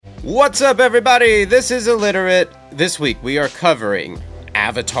What's up, everybody? This is Illiterate. This week we are covering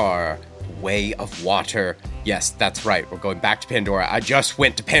Avatar: Way of Water. Yes, that's right. We're going back to Pandora. I just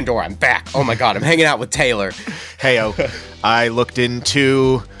went to Pandora. I'm back. Oh my god, I'm hanging out with Taylor. Heyo. I looked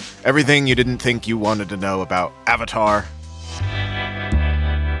into everything you didn't think you wanted to know about Avatar.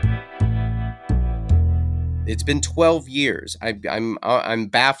 It's been 12 years. I'm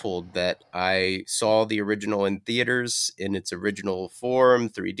baffled that I saw the original in theaters in its original form,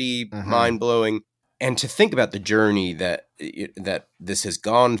 3D, mind-blowing. And to think about the journey that this has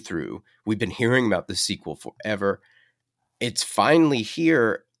gone through, we've been hearing about the sequel forever. It's finally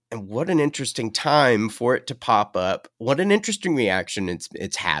here, and what an interesting time for it to pop up. What an interesting reaction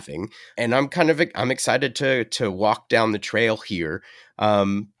it's having, and I'm excited to walk down the trail here.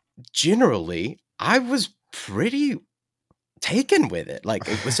 Generally, I was pretty taken with it. Like,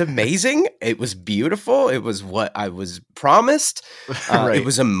 it was amazing. It was beautiful. It was what I was promised. Right. It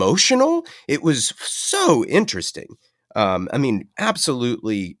was emotional. It was so interesting.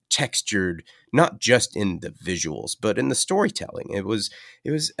 Absolutely textured, not just in the visuals, but in the storytelling. It was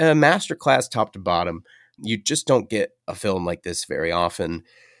a masterclass top to bottom. You just don't get a film like this very often.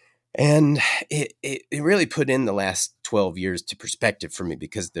 And it really put in the last 12 years to perspective for me,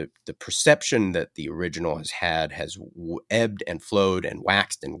 because the perception that the original has ebbed and flowed and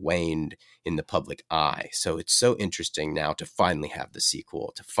waxed and waned in the public eye. So it's so interesting now to finally have the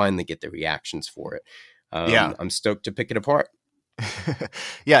sequel, to finally get the reactions for it. I'm stoked to pick it apart.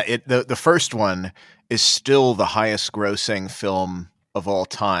 Yeah, the first one is still the highest grossing film of all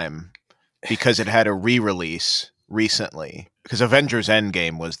time because it had a re-release recently, because Avengers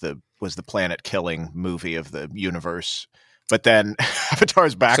Endgame was the planet killing movie of the universe, but then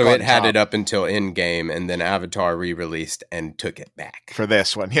Avatar's back. So on it had top it up until Endgame, and then Avatar re-released and took it back for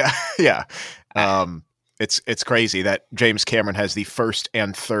this one. Yeah. It's crazy that James Cameron has the first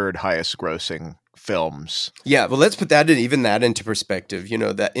and third highest grossing films. Yeah, well, let's put that into perspective. You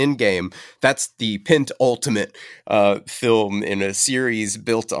know, that Endgame, that's the penultimate film in a series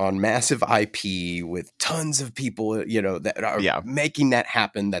built on massive IP with tons of people, you know, that are making that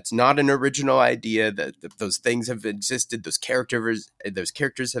happen. That's not an original idea. That those things have existed. Those characters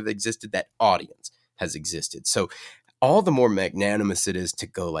have existed. That audience has existed. So all the more magnanimous it is to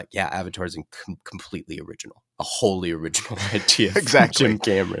go like, yeah, Avatar's completely original, a wholly original idea. Exactly. Jim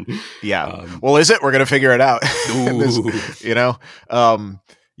Cameron. Yeah. Well, is it? We're going to figure it out. You know?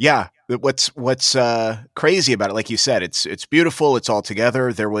 Yeah. What's crazy about it, like you said, it's beautiful. It's all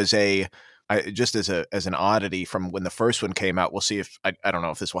together. There was just as an oddity from when the first one came out, we'll see if, I don't know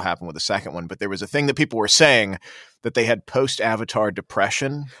if this will happen with the second one, but there was a thing that people were saying that they had post-Avatar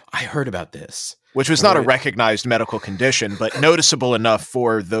depression. I heard about this. Which was not a recognized medical condition, but noticeable enough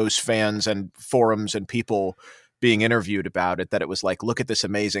for those fans and forums and people being interviewed about it, that it was like, look at this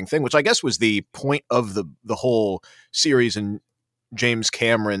amazing thing, which I guess was the point of the whole series and James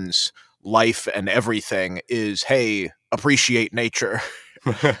Cameron's life and everything is, hey, appreciate nature.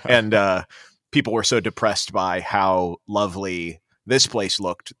 And people were so depressed by how lovely this place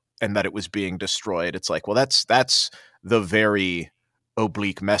looked and that it was being destroyed. It's like, well, that's the very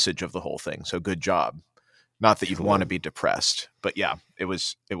oblique message of the whole thing. So good job. Not that you'd want to be depressed, but yeah, it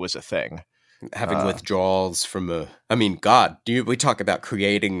was a thing. Having withdrawals from God, we talk about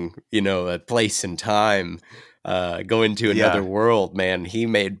creating, you know, a place and time, going to another world, man. He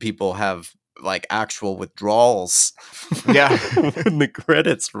made people have like actual withdrawals. Yeah. When the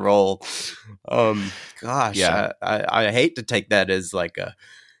credits roll. Gosh, yeah. I hate to take that as like a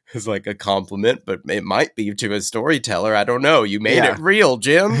compliment, but it might be to a storyteller. I don't know. You made it real,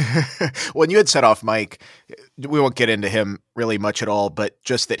 Jim. When you had set off Mike, we won't get into him really much at all, but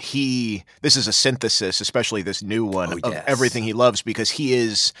just that this is a synthesis, especially this new one, of everything he loves, because he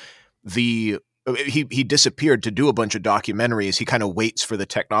is he disappeared to do a bunch of documentaries. He kind of waits for the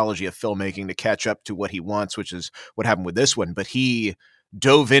technology of filmmaking to catch up to what he wants, which is what happened with this one. But he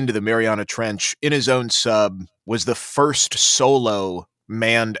dove into the Mariana Trench in his own sub, was the first solo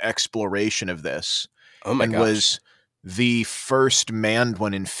manned exploration of this. Oh my gosh. Was the first manned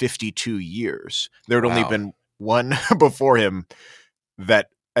one in 52 years. There had only been one before him that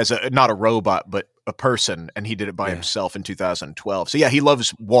as not a robot, but a person, and he did it by himself in 2012. So yeah, he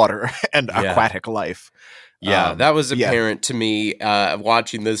loves water and aquatic life. Yeah, that was apparent to me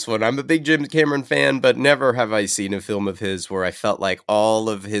watching this one. I'm a big James Cameron fan, but never have I seen a film of his where I felt like all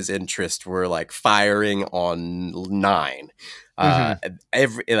of his interests were like firing on 9.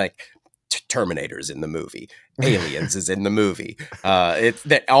 Terminator's in the movie, Aliens is in the movie. It's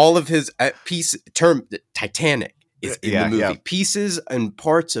that all of his Titanic is in the movie. Pieces and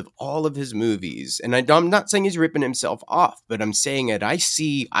parts of all of his movies. And I'm not saying he's ripping himself off, but I'm saying that I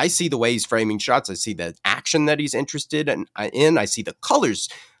see the way he's framing shots. I see the action that he's interested in. I see the colors,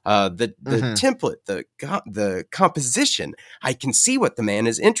 the template, the composition. I can see what the man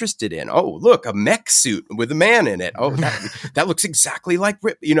is interested in. Oh, look, a mech suit with a man in it. Oh, that looks exactly like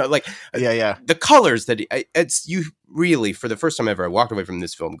Rip. The colors that it's you really, for the first time ever, I walked away from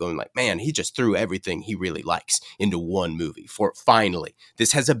this film going like, man, he just threw everything he really likes into one movie. For finally,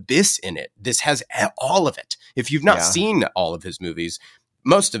 this has Abyss in it. This has all of it. If you've not seen all of his movies,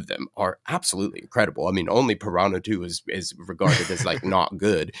 most of them are absolutely incredible. I mean, only Piranha 2 is regarded as like not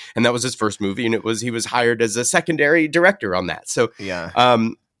good, and that was his first movie, and he was hired as a secondary director on that. So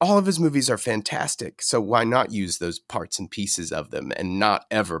all of his movies are fantastic. So why not use those parts and pieces of them? And not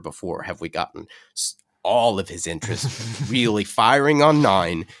ever before have we gotten all of his interests really firing on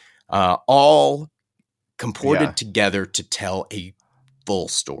 9, all comported together to tell a full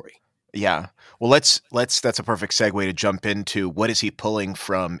story. Yeah. Well, that's a perfect segue to jump into what is he pulling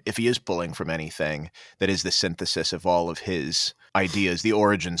from, if he is pulling from anything that is the synthesis of all of his ideas, the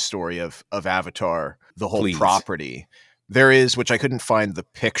origin story of Avatar, the whole property. There is, which I couldn't find the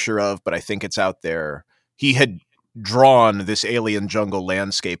picture of, but I think it's out there. He had drawn this alien jungle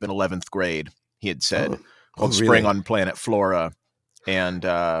landscape in 11th grade, he had said, called Spring on Planet Flora. And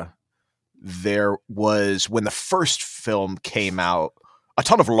there was, when the first film came out, a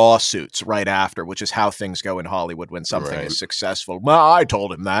ton of lawsuits right after, which is how things go in Hollywood when something is successful. Well, I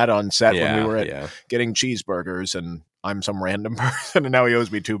told him that on set when we were getting cheeseburgers, and I'm some random person, and now he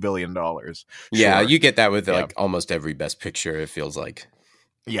owes me $2 billion. Yeah, you get that with like almost every Best Picture, it feels like.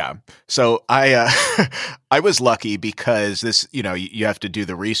 Yeah. So I was lucky because this, you have to do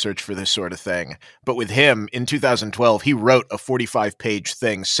the research for this sort of thing. But with him in 2012, he wrote a 45-page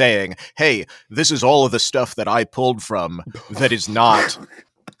thing saying, hey, this is all of the stuff that I pulled from that is not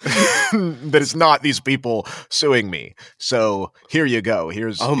these people suing me. So here you go.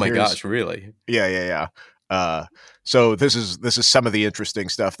 Here's gosh, really? Yeah. So this is some of the interesting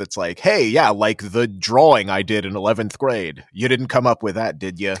stuff that's like, hey, yeah, like the drawing I did in 11th grade. You didn't come up with that,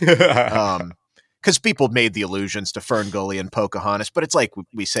 did you? Because people made the allusions to Ferngully and Pocahontas, but it's like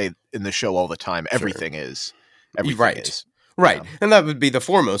we say in the show all the time, everything is. Everything is. Right. And that would be the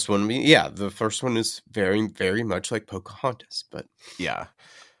foremost one. Yeah, the first one is very, very much like Pocahontas, but yeah.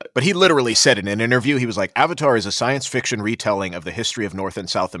 But he literally said in an interview, he was like, Avatar is a science fiction retelling of the history of North and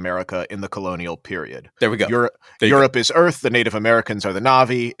South America in the colonial period. There we go. Europe is Earth. The Native Americans are the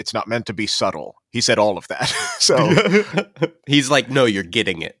Na'vi. It's not meant to be subtle. He said all of that. So he's like, no, you're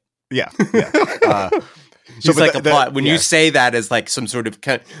getting it. Yeah. He's like a plot. When you say that as like some sort of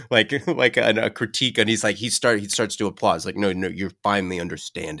like a critique, and he's like he starts to applaud. It's like no, you're finally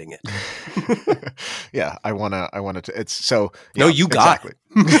understanding it. Yeah, I wanna to. It's so no, you got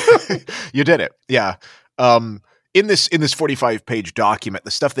it. You did it. Yeah. In this 45-page document,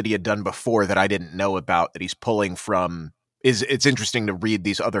 the stuff that he had done before that I didn't know about that he's pulling from it's interesting to read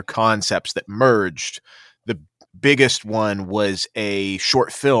these other concepts that merged. The biggest one was a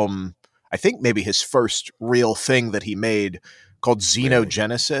short film. I think maybe his first real thing that he made called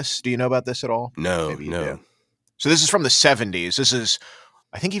Xenogenesis. Do you know about this at all? No. So this is from the 70s. This is,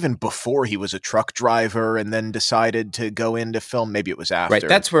 I think, even before he was a truck driver and then decided to go into film. Maybe it was after. Right.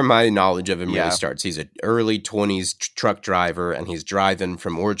 That's where my knowledge of him really starts. He's an early 20s truck driver, and he's driving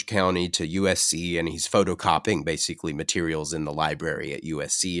from Orange County to USC, and he's photocopying basically materials in the library at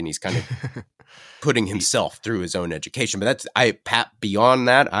USC, and he's kind of putting himself through his own education. But beyond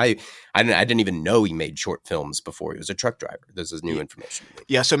that, I didn't even know he made short films before he was a truck driver. This is new information.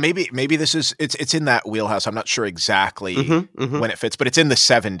 Yeah, so maybe this is it's in that wheelhouse. I'm not sure exactly when it fits, but it's in the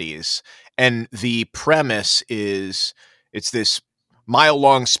 70s. And the premise is it's this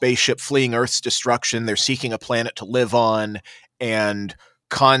mile-long spaceship fleeing Earth's destruction. They're seeking a planet to live on, and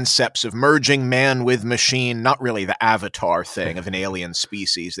concepts of merging man with machine, not really the Avatar thing of an alien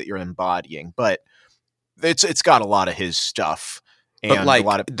species that you're embodying, but it's got a lot of his stuff. And but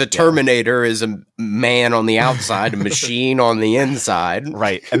like the Terminator is a man on the outside, a machine on the inside.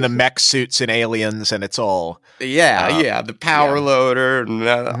 Right. And the mech suits and aliens, and it's all. The power loader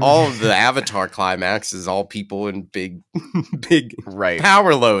and all of the Avatar climax is all people in big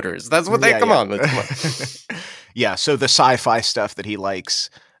power loaders. That's what they come on. Yeah. So the sci-fi stuff that he likes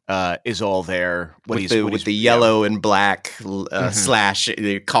is all there. With the yellow and black slash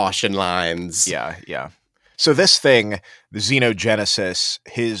caution lines. Yeah. So this thing, the Xenogenesis,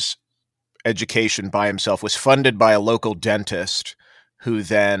 his education by himself was funded by a local dentist who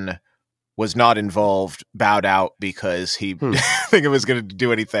then was not involved, bowed out because he didn't think it was going to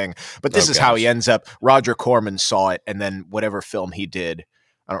do anything. But this is how he ends up. Roger Corman saw it, and then whatever film he did,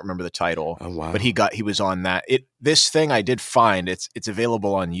 I don't remember the title. Oh, wow. But he was on that. This thing I did find, it's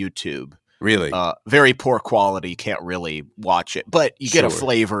available on YouTube. Really? Very poor quality, can't really watch it. But you get a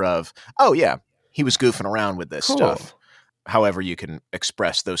flavor of, oh yeah, he was goofing around with this stuff. However you can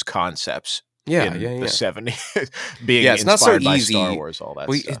express those concepts in the 70s, being it's not so by easy. Star Wars, all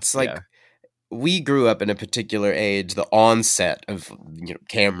that stuff. It's like we grew up in a particular age, the onset of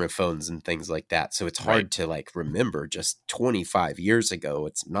camera phones and things like that. So it's hard to like remember just 25 years ago.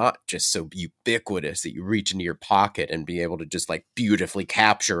 It's not just so ubiquitous that you reach into your pocket and be able to just like beautifully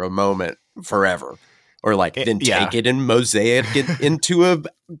capture a moment forever. Or like then take it and mosaic it into a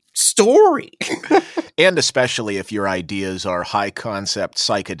story. And especially if your ideas are high concept,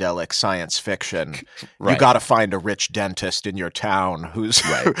 psychedelic science fiction, you got to find a rich dentist in your town who's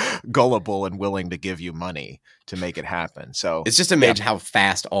gullible and willing to give you money to make it happen. So it's just amazing how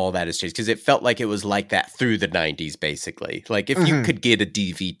fast all that has changed, because it felt like it was like that through the 90s, basically. Like if you could get a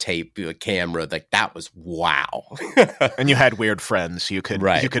DV tape, a camera, like that was wow. And you had weird friends. You could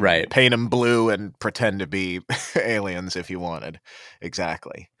paint them blue and pretend to be aliens if you wanted.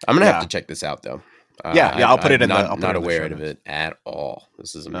 Exactly. I'm gonna have to check this out though. I'll put it in. I'm not aware of it at all.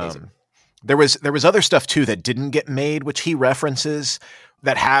 This is amazing. There was other stuff too that didn't get made, which he references,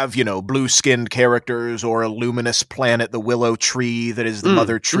 that have blue-skinned characters or a luminous planet, the willow tree that is the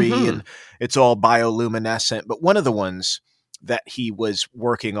mother tree, and it's all bioluminescent. But one of the ones that he was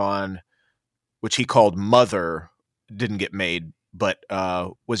working on, which he called Mother, didn't get made, but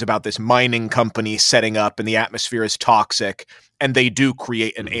was about this mining company setting up, and the atmosphere is toxic, and they do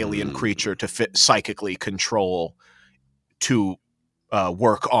create an alien creature to psychically control to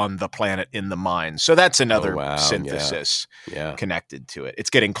work on the planet in the mine. So that's another synthesis connected to it. It's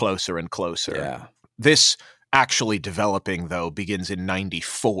getting closer and closer. Yeah. This actually developing, though, begins in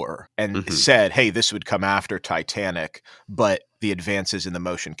 94 and said, hey, this would come after Titanic, but the advances in the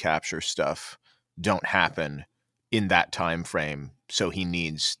motion capture stuff don't happen in that time frame, so he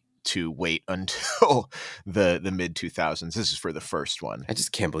needs to wait until the mid 2000s. This is for the first one. I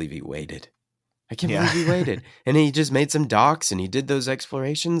just can't believe he waited. I can't believe he waited. And he just made some docs and he did those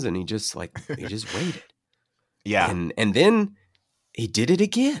explorations and he just waited. Yeah. And then he did it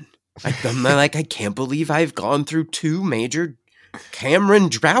again. I'm like, I can't believe I've gone through 2 major Cameron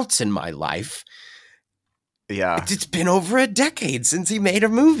droughts in my life. Yeah. It's been over a decade since he made a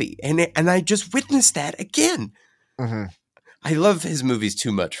movie. And I just witnessed that again. Mm-hmm. I love his movies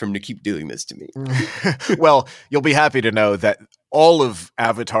too much for him to keep doing this to me. Well, you'll be happy to know that all of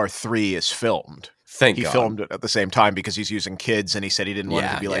Avatar 3 is filmed. He filmed it at the same time because he's using kids, and he said he didn't want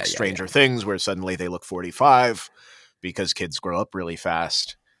it to be like Stranger Things, where suddenly they look 45 because kids grow up really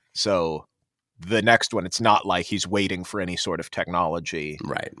fast. So the next one, it's not like he's waiting for any sort of technology.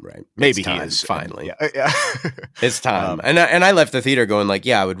 Right. Maybe he is finally. Yeah. It's time. And I left the theater going like,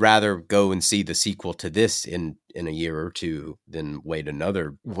 I would rather go and see the sequel to this in a year or two than wait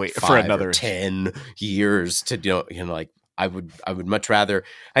for another 10 years to like I would much rather.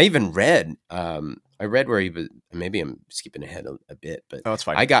 I even read I read where he was. Maybe I'm skipping ahead a bit, but that's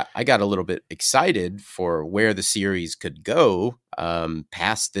fine. I got a little bit excited for where the series could go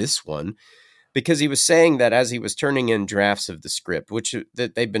past this one, because he was saying that as he was turning in drafts of the script, which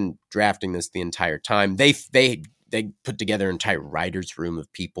that they've been drafting this the entire time, they put together an entire writer's room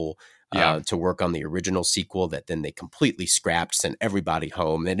of people to work on the original sequel that then they completely scrapped, sent everybody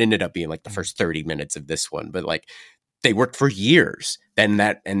home. It ended up being like the first 30 minutes of this one, but like they worked for years, and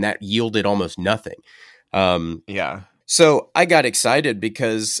that yielded almost nothing. So I got excited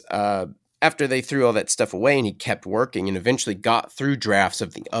because after they threw all that stuff away and he kept working and eventually got through drafts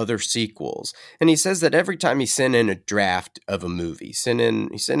of the other sequels. And he says that every time he sent in a draft of a movie, he sent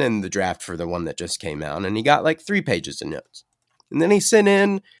in the draft for the one that just came out, and he got like 3 pages of notes. And then he sent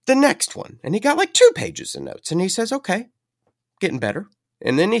in the next one and he got like 2 pages of notes. And he says, okay, getting better.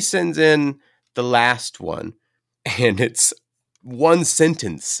 And then he sends in the last one and it's 1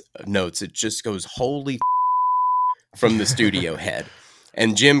 sentence of notes. It just goes, holy from the studio head.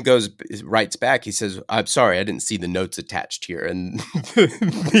 And Jim writes back. He says, I'm sorry, I didn't see the notes attached here. And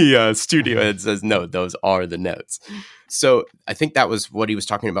the studio head says, no, those are the notes. So I think that was what he was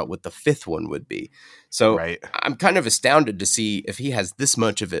talking about what the 5th one would be. So I'm kind of astounded to see if he has this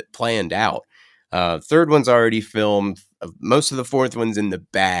much of it planned out. 3rd one's already filmed. Most of the 4th one's in the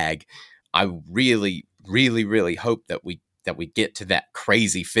bag. I really, really, really hope that we get to that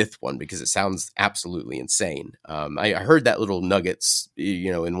crazy 5th one, because it sounds absolutely insane. I heard that little nuggets,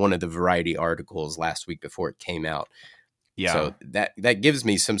 in one of the Variety articles last week before it came out. Yeah. So that gives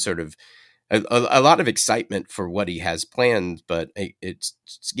me some sort of a lot of excitement for what he has planned, but it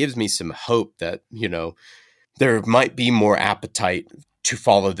gives me some hope that, there might be more appetite to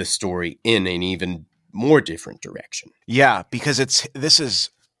follow this story in an even more different direction. Yeah, because this is,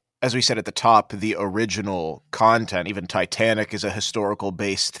 as we said at the top, the original content. Even Titanic is a historical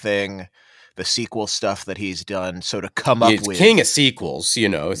based thing. The sequel stuff that he's done. So to come up with king of sequels, so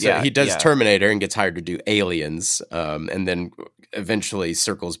he does yeah. Terminator and gets hired to do Aliens, and then eventually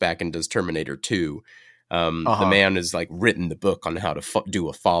circles back and does Terminator 2. The man has like written the book on how to do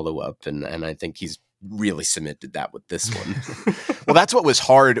a follow up, and I think he's really cemented that with this one. Well, that's what was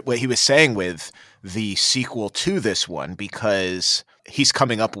hard, what he was saying with the sequel to this one, because he's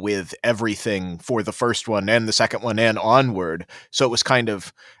coming up with everything for the first one and the second one and onward. So it was kind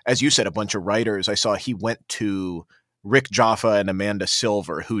of, as you said, a bunch of writers. I saw he went to Rick Jaffa and Amanda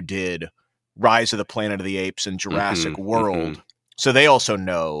Silver, who did Rise of the Planet of the Apes and Jurassic World. So they also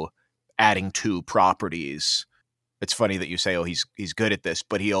know adding 2 properties. It's funny that you say, "Oh, he's good at this,"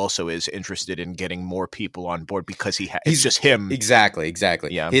 but he also is interested in getting more people on board because it's just him. Exactly.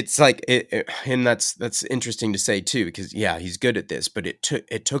 Yeah, it's like and that's interesting to say too, because he's good at this, but it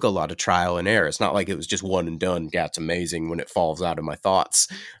took a lot of trial and error. It's not like it was just one and done. Yeah, it's amazing when it falls out of my thoughts.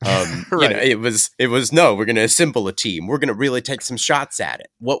 Right. It was no. We're going to assemble a team. We're going to really take some shots at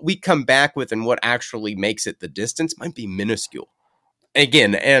it. What we come back with and what actually makes it the distance might be minuscule.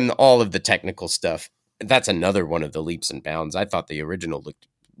 Again, and all of the technical stuff. That's another one of the leaps and bounds. I thought the original looked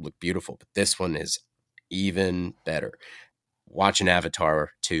beautiful, but this one is even better. Watching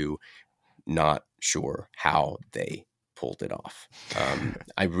Avatar 2, not sure how they pulled it off.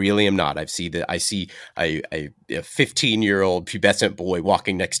 I really am not. I see a 15-year-old pubescent boy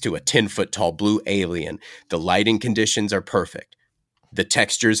walking next to a 10-foot tall blue alien. The lighting conditions are perfect. The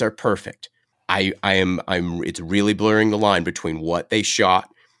textures are perfect. It's really blurring the line between what they shot,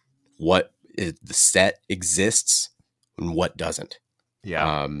 what the set exists, and what doesn't.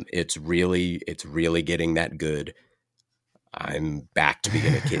 Yeah. It's really getting that good. I'm back to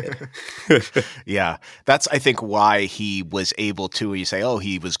being a kid. Yeah. That's, I think, why he was able to, you say, oh,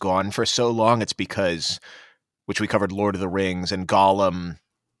 he was gone for so long. It's because, which we covered, Lord of the Rings and Gollum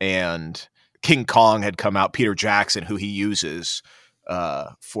and King Kong had come out. Peter Jackson, who he uses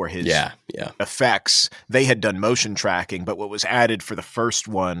for his effects, they had done motion tracking, but what was added for the first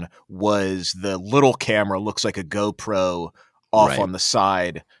one was the little camera looks like a GoPro off on the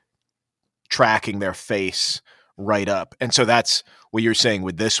side, tracking their face right up. And so that's what you're saying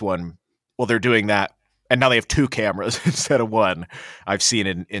with this one. Well, they're doing that, and now they have 2 cameras instead of 1. I've seen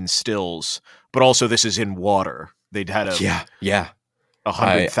it in stills, but also this is in water. They'd had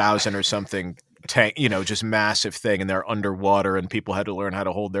 100,000 or something tank, just massive thing, and they're underwater, and people had to learn how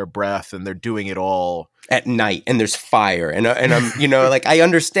to hold their breath, and they're doing it all at night, and there's fire, and I'm like, I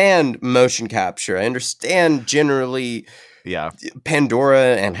understand motion capture, I understand generally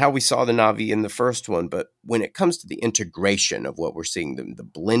Pandora and how we saw the Na'vi in the first one, but when it comes to the integration of what we're seeing, the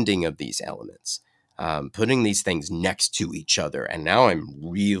blending of these elements, putting these things next to each other, and now I'm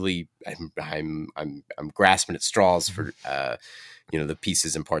grasping at straws for the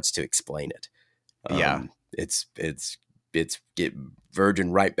pieces and parts to explain it. It's get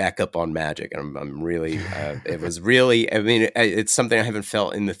Virgin right back up on magic. I'm really, it was really, it's something I haven't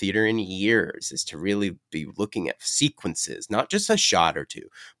felt in the theater in years, is to really be looking at sequences, not just a shot or two,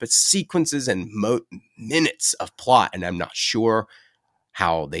 but sequences and minutes of plot. And I'm not sure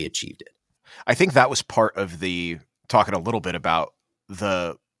how they achieved it. I think that was part of talking a little bit about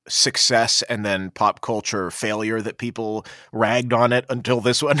the success and then pop culture failure that people ragged on it until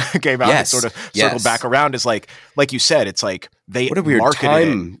this one came out and sort of circled back around, is like you said, it's like they what a weird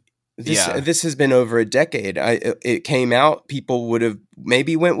time. This has been over a decade. It came out, people would have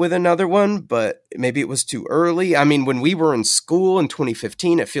maybe went with another one, but maybe it was too early. I mean, when we were in school in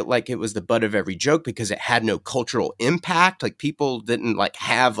 2015, it felt like it was the butt of every joke because it had no cultural impact. Like, people didn't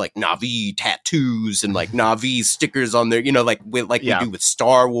have Na'vi tattoos and Na'vi stickers on there, we do with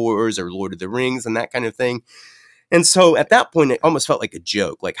Star Wars or Lord of the Rings and that kind of thing. And so at that point, it almost felt like a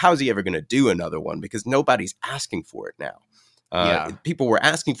joke. Like, how is he ever going to do another one? Because nobody's asking for it now. People were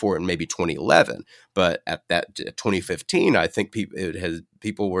asking for it in maybe 2011, but at that 2015, I think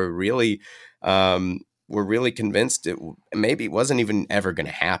people were really convinced it maybe wasn't even ever going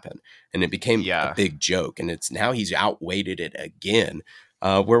to happen, and it became a big joke. And it's now he's outweighted it again,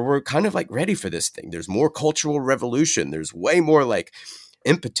 where we're kind of ready for this thing. There's more cultural revolution. There's way more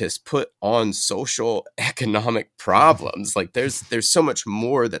impetus put on social economic problems. There's so much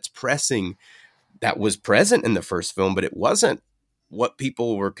more that's pressing that was present in the first film, but it wasn't what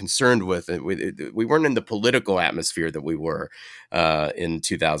people were concerned with. We weren't in the political atmosphere that we were in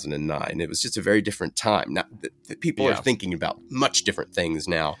 2009. It was just a very different time. Now, people are thinking about much different things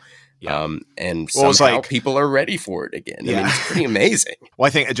now. And somehow people are ready for it again. I mean, it's pretty amazing. Well,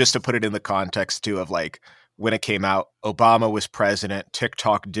 I think just to put it in the context too of like when it came out, Obama was president,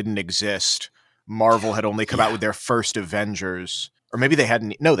 TikTok didn't exist. Marvel had only come out with their first Avengers, or maybe they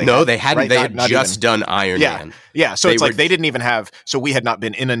hadn't. They hadn't. Right? They had just done Iron Man. Yeah. So it's like they didn't even have. So we had not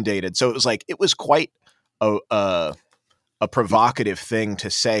been inundated. So it was like it was quite a provocative thing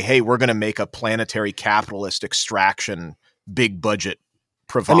to say. Hey, we're going to make a planetary capitalist extraction, big budget,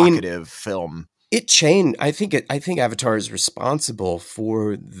 provocative film. It changed. I think Avatar is responsible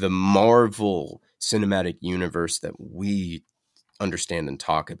for the Marvel cinematic universe that we understand and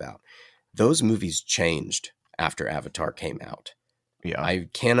talk about. Those movies changed after Avatar came out. Yeah. I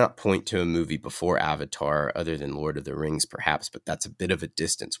cannot point to a movie before Avatar other than Lord of the Rings, perhaps, but that's a bit of a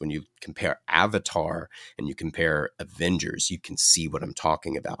distance. When you compare Avatar and you compare Avengers, you can see what I'm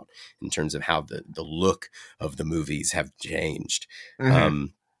talking about in terms of how the look of the movies have changed. Mm-hmm.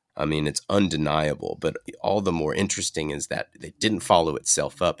 I mean, it's undeniable, but all the more interesting is that it didn't follow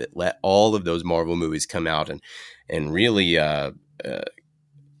itself up. It let all of those Marvel movies come out and really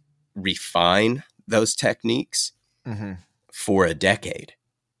refine those techniques for a decade.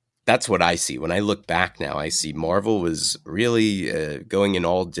 That's what I see. When I look back now, I see Marvel was really going in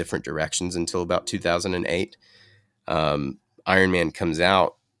all different directions until about 2008. Iron Man comes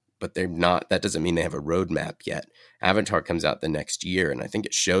out, but they're not. That doesn't mean they have a roadmap yet. Avatar comes out the next year, and I think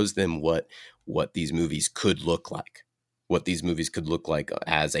it shows them what these movies could look like. What these movies could look like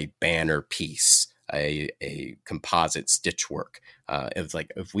as a banner piece, a composite stitchwork. It's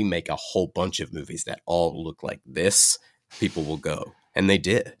like if we make a whole bunch of movies that all look like this, people will go, and they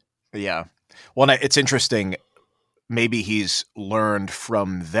did. Yeah. Well, it's interesting. Maybe he's learned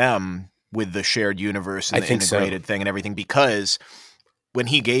from them with the shared universe and the integrated thing and everything, because when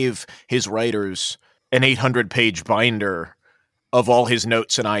he gave his writers an 800-page binder of all his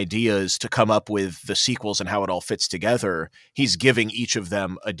notes and ideas to come up with the sequels and how it all fits together, he's giving each of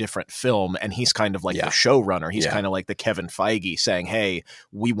them a different film, and he's kind of like the showrunner. He's kind of like the Kevin Feige saying, hey,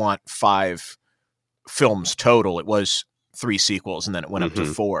 we want 5 films total. It was 3 sequels, and then it went up to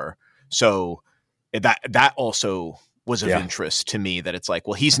 4. So that also was of interest to me, that it's like,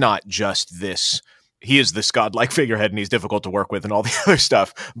 well, he's not just this. He is this godlike figurehead, and he's difficult to work with and all the other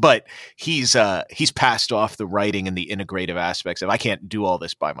stuff, but he's passed off the writing and the integrative aspects of, I can't do all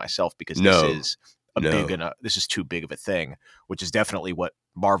this by myself because this is too big of a thing, which is definitely what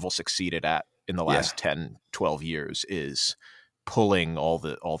Marvel succeeded at in the last 10, 12 years, is pulling all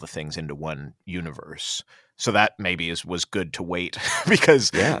the things into one universe. So that maybe was good to wait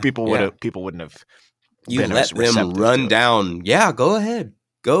because people wouldn't have. You let them run down. Yeah, go ahead.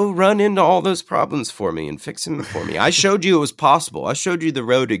 Go run into all those problems for me and fix them for me. I showed you it was possible. I showed you the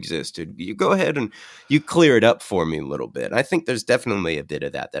road existed. You go ahead and you clear it up for me a little bit. I think there's definitely a bit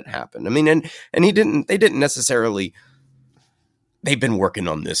of that happened. I mean, and they didn't necessarily, they've been working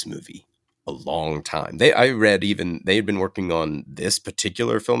on this movie a long time. I read even they had been working on this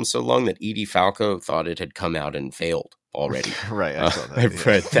particular film so long that Edie Falco thought it had come out and failed already. Right. I saw that, I've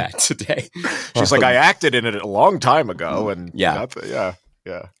read that today. She's like, I acted in it a long time ago. And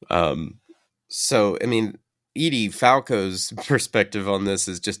Yeah. So, I mean, Edie Falco's perspective on this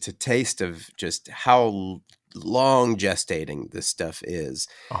is just a taste of just how long gestating this stuff is.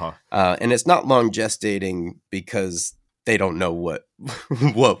 And it's not long gestating because they don't know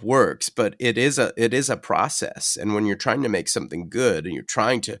what works, but it is a process. And when you're trying to make something good and you're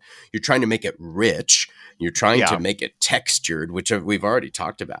trying to make it rich, you're trying to make it textured, which we've already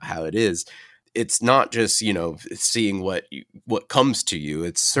talked about how it is. It's not just, seeing what comes to you.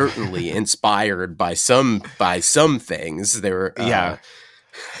 It's certainly inspired by some things. That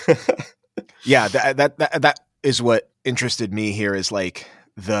is what interested me here, is like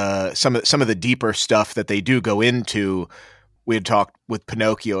some of the deeper stuff that they do go into. We had talked with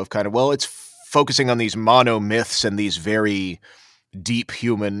Pinocchio of kind of, well, it's focusing on these monomyths and these very deep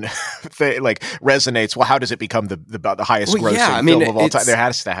human thing, like resonates. Well, how does it become the highest grossing film of all time? There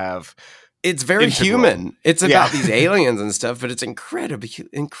has to have. It's very human. It's about these aliens and stuff, but it's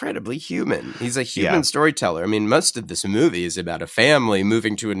incredibly human. He's a human storyteller. I mean, most of this movie is about a family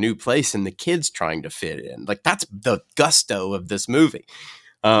moving to a new place and the kids trying to fit in. Like, that's the gusto of this movie.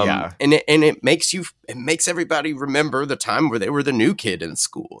 And it makes everybody remember the time where they were the new kid in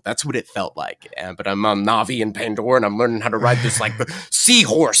school. That's what it felt like. But I'm on Na'vi and Pandora, and I'm learning how to ride this like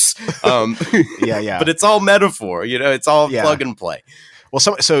seahorse. But it's all metaphor. It's all plug and play. Well,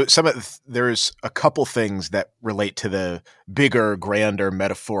 there's a couple things that relate to the bigger, grander,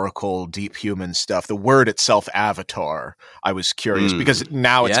 metaphorical, deep human stuff. The word itself, avatar, I was curious because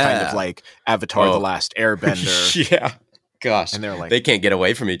now it's kind of like Avatar: The Last Airbender. Yeah. Gosh, and they're like, they can't get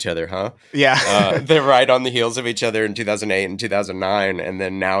away from each other, huh? Yeah. They're right on the heels of each other in 2008 and 2009. And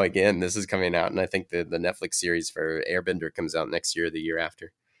then now again, this is coming out. And I think the Netflix series for Airbender comes out next year or the year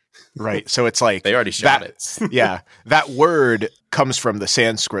after. Right. So it's like they already shot it. Yeah. That word comes from the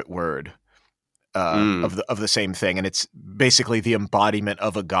Sanskrit word of the same thing. And it's basically the embodiment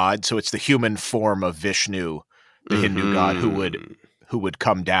of a god. So it's the human form of Vishnu, the Hindu god who would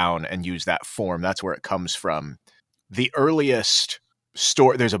come down and use that form. That's where it comes from. The earliest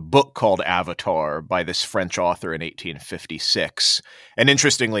story, there's a book called Avatar by this French author in 1856. And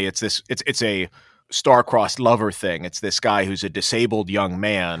interestingly, it's a star-crossed lover thing. It's this guy who's a disabled young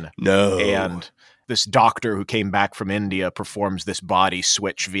man. No. And this doctor who came back from India performs this body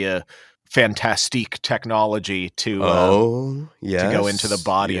switch via fantastique technology to go into the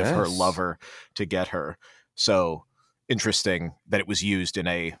body of her lover to get her. So interesting that it was used in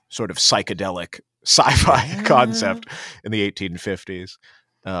a sort of psychedelic sci-fi concept in the 1850s.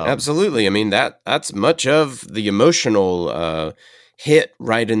 Absolutely. I mean, that's much of the emotional hit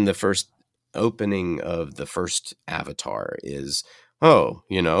right in the first opening of the first Avatar is,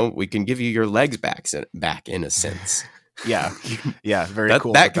 we can give you your legs back in a sense. Yeah. Very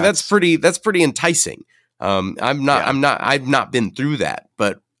cool. That's pretty enticing. I've not been through that,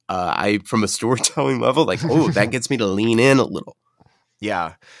 but from a storytelling level, like, that gets me to lean in a little.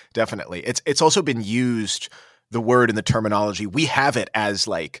 Yeah, definitely. It's also been used, the word and the terminology. We have it as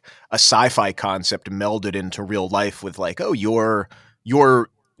like a sci-fi concept melded into real life with like, your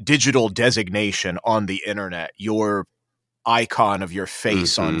digital designation on the internet, your icon of your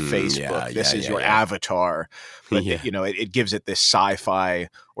face on Facebook. This is your avatar. But it gives it this sci-fi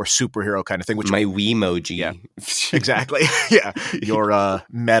or superhero kind of thing. Which my Weemoji. Yeah, exactly. Yeah, your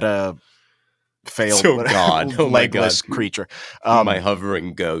meta failed legless creature, my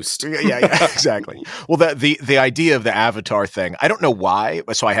hovering ghost. yeah, exactly. Well, the idea of the avatar thing, I don't know why,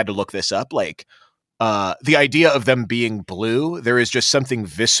 so I had to look this up. Like the idea of them being blue, there is just something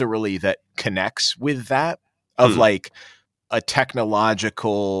viscerally that connects with that of like a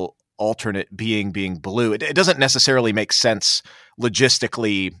technological alternate being blue. It doesn't necessarily make sense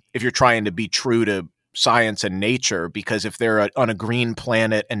logistically if you're trying to be true to science and nature, because if they're on a green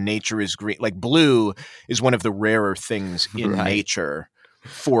planet and nature is green, like blue is one of the rarer things in nature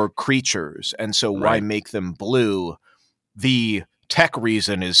for creatures. And so why make them blue? The tech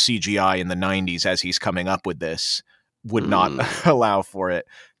reason is CGI in the 90s, as he's coming up with this, would not allow for it.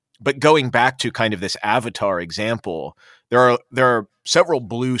 But going back to kind of this Avatar example, there are several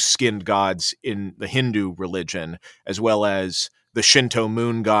blue-skinned gods in the Hindu religion, as well as the Shinto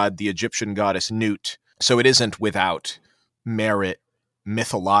moon god, the Egyptian goddess Nut. So it isn't without merit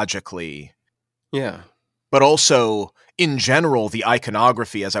mythologically. Yeah. But also, in general, the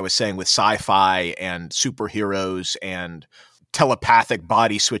iconography, as I was saying, with sci-fi and superheroes and telepathic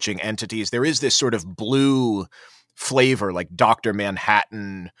body-switching entities, there is this sort of blue flavor, like Dr.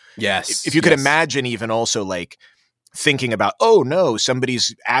 Manhattan. Yes. If you could imagine even also like thinking about,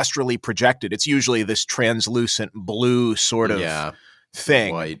 somebody's astrally projected. It's usually this translucent blue sort of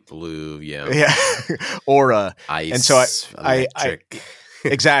thing. White, blue, aura. Ice, and so electric.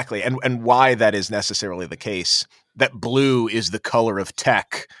 Exactly. And why that is necessarily the case, that blue is the color of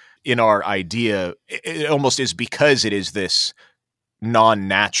tech in our idea, it almost is because it is this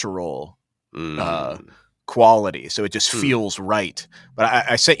non-natural quality. So it just feels right. But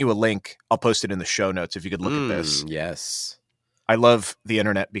I sent you a link. I'll post it in the show notes if you could look at this. Yes. I love the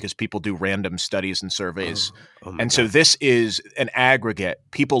internet because people do random studies and surveys. So this is an aggregate.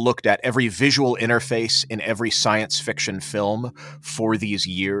 People looked at every visual interface in every science fiction film for these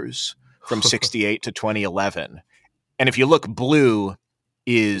years from 68 to 2011. And if you look, blue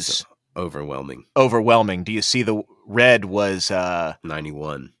is overwhelming. Do you see the red was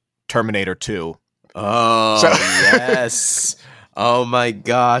 91 Terminator 2. Yes. Oh my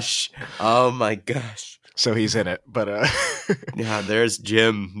gosh. So he's in it, but yeah, there's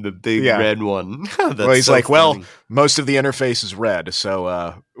Jim, the big red one. Well, he's so like, funny. Most of the interface is red,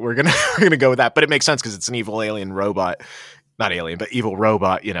 so we're gonna go with that. But it makes sense because it's an evil alien robot, not alien, but evil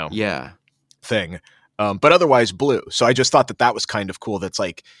robot, thing. But otherwise blue. So I just thought that was kind of cool. That's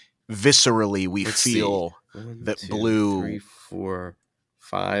like viscerally we feel that blue. 3, 4,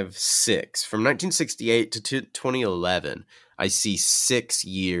 5, 6 from 1968 to 2011. I see 6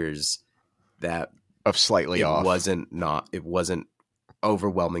 years that. Of slightly off. It wasn't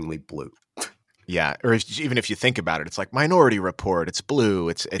overwhelmingly blue. Yeah, or even if you think about it, it's like Minority Report. It's blue.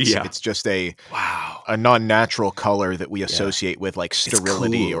 It's just a non-natural color that we associate with like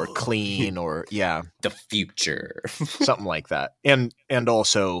sterility or clean or the future, something like that. And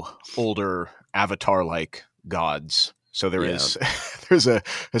also older Avatar-like gods. So there's a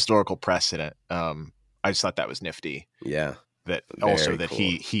historical precedent. I just thought that was nifty. Yeah. That Very also that cool.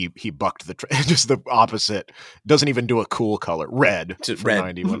 he bucked just the opposite. Doesn't even do a cool color, red for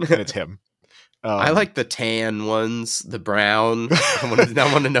 91, and it's him. I like the tan ones, the brown. I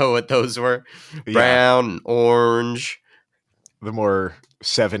want to know what those were. Brown and orange. The more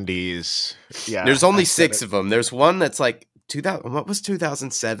 70s. Yeah. There's only 6 of them. There's one that's like 2000. What was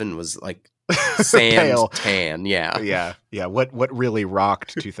 2007? Was like sand tan. Yeah. Yeah. What really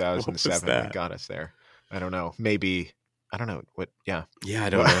rocked 2007 and got us there? I don't know. Maybe. I don't know what. Yeah. Yeah.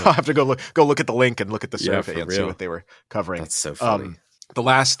 I don't know. I'll have to go look at the link and look at the survey and see what they were covering. That's so funny. The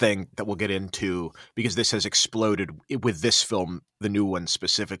last thing that we'll get into, because this has exploded with this film, the new one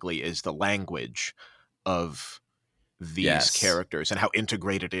specifically, is the language of these characters and how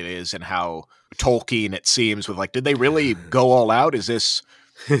integrated it is and how Tolkien, it seems, with like, did they really go all out? Is this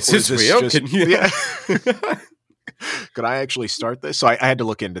real? Could I actually start this? So I had to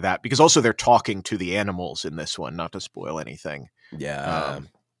look into that because also they're talking to the animals in this one, not to spoil anything. Yeah.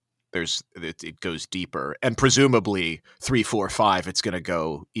 It goes deeper, and presumably 3, 4, 5, it's going to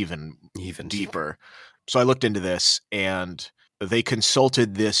go even deeper. So I looked into this, and they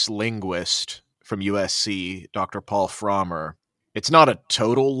consulted this linguist from USC, Dr. Paul Frommer. It's not a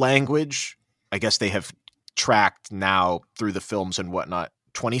total language. I guess they have tracked now through the films and whatnot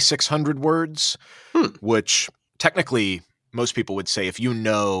 2,600 words, which technically most people would say if you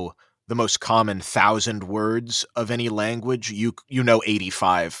know the most common 1,000 words of any language, you know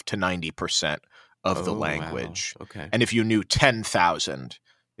 85 to 90% of the language. Wow. Okay. And if you knew 10,000,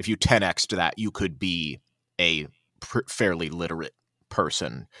 if you 10x to that, you could be a fairly literate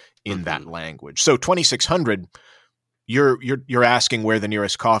person in that language. So 2,600, you're asking where the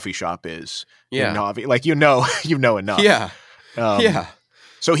nearest coffee shop is. Yeah. In Na'vi. Like you know enough. Yeah.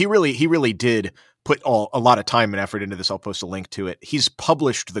 So he really did put a lot of time and effort into this. I'll post a link to it. He's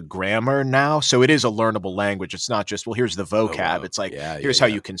published the grammar now, so it is a learnable language. It's not just, well, here's the vocab. Oh, wow. It's like, here's how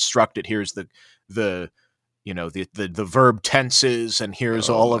you construct it. Here's the verb tenses, and here's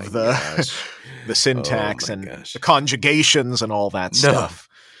all of the syntax and the conjugations and all that stuff.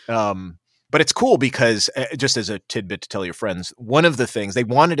 But it's cool because, just as a tidbit to tell your friends, one of the things they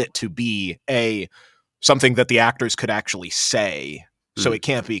wanted it to be something that the actors could actually say. So it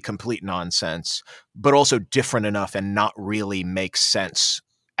can't be complete nonsense, but also different enough and not really make sense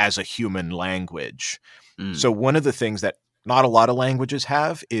as a human language. So one of the things that not a lot of languages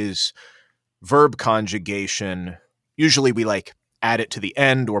have is verb conjugation. Usually we like add it to the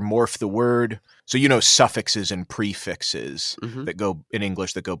end or morph the word. So suffixes and prefixes that go in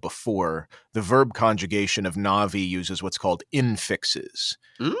English that go before. The verb conjugation of Na'vi uses what's called infixes.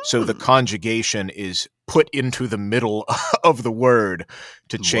 So the conjugation is put into the middle of the word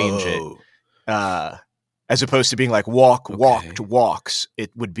to change it. As opposed to being like walk, walked, walks.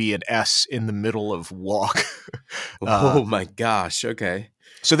 It would be an S in the middle of walk. Oh my gosh. Okay.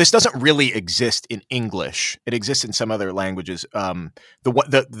 So this doesn't really exist in English. It exists in some other languages.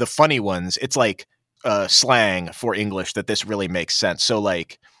 The funny ones, it's like slang for English that this really makes sense. So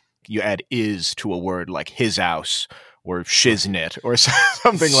like you add is to a word like his house or shiznit or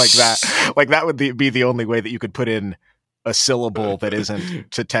something like that. Like that would be the only way that you could put in a syllable that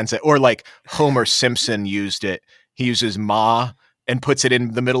isn't to tense it. Or like Homer Simpson used it. He uses ma and puts it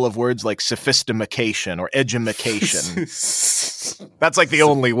in the middle of words like sophistication or edumacation. That's like the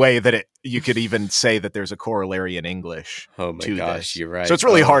only way that you could even say that there's a corollary in English. Oh my gosh, this. You're right. So it's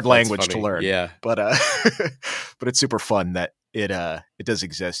really hard language to learn. Yeah, but it's super fun that it does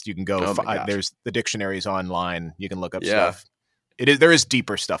exist. You can go. There's the dictionaries online. You can look up stuff. There is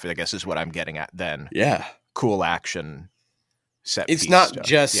deeper stuff, I guess, is what I'm getting at. Then cool action. It's not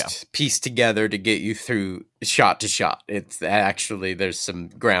just pieced together to get you through shot to shot. It's actually, there's some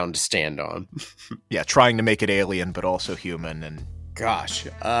ground to stand on. Trying to make it alien, but also human. And gosh,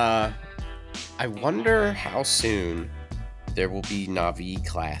 I wonder how soon there will be Na'vi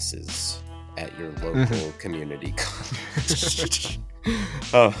classes at your local community college.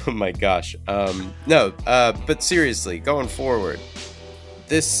 Oh my gosh. But seriously, going forward,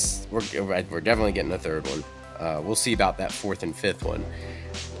 we're definitely getting a third one. We'll see about that 4th and 5th one.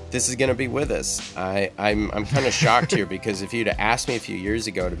 This is going to be with us. I'm kind of shocked here because if you'd have asked me a few years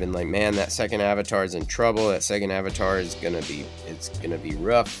ago, I'd have been like, man, that second Avatar is in trouble. That second Avatar is going to be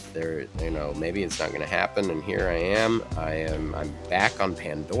rough. Maybe it's not going to happen. And here I am. I'm back on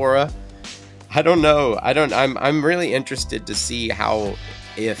Pandora. I don't know. I'm really interested to see how,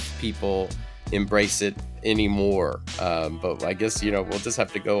 if people embrace it anymore. But I guess, we'll just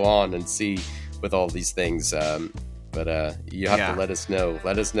have to go on and see with all these things. But you have to let us know.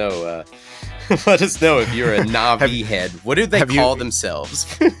 Let us know. Let us know if you're a Na'vi head. What do they call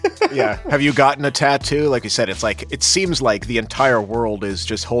themselves? Yeah. Have you gotten a tattoo? Like you said, it seems like the entire world is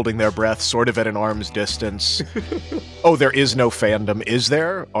just holding their breath, sort of at an arm's distance. Oh, there is no fandom, is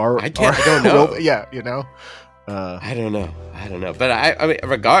there? I don't know. Yeah, I don't know. But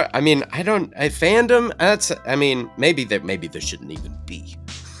fandom. Maybe there shouldn't even be.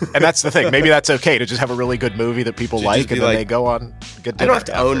 And that's the thing. Maybe that's okay to just have a really good movie that people like, and then they go on. Get I don't have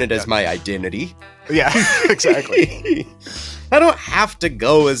to own it as my identity. Yeah, exactly. I don't have to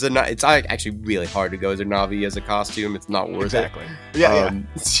go as a. It's actually really hard to go as a Na'vi as a costume. It's not worth it. Yeah.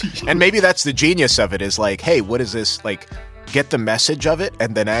 And maybe that's the genius of it. Is like, hey, what is this like? Get the message of it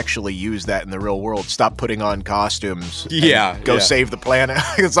and then actually use that in the real world. Stop putting on costumes. Go save the planet.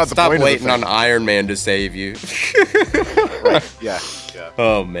 It's not the point. Stop waiting on Iron Man to save you. Right. Yeah.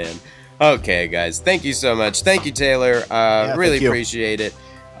 Oh man. Okay, guys. Thank you so much. Thank you, Taylor. Really appreciate it.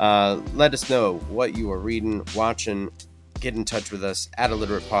 Let us know what you are reading, watching. Get in touch with us at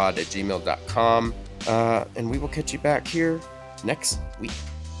illiteratepod@gmail.com. And we will catch you back here next week.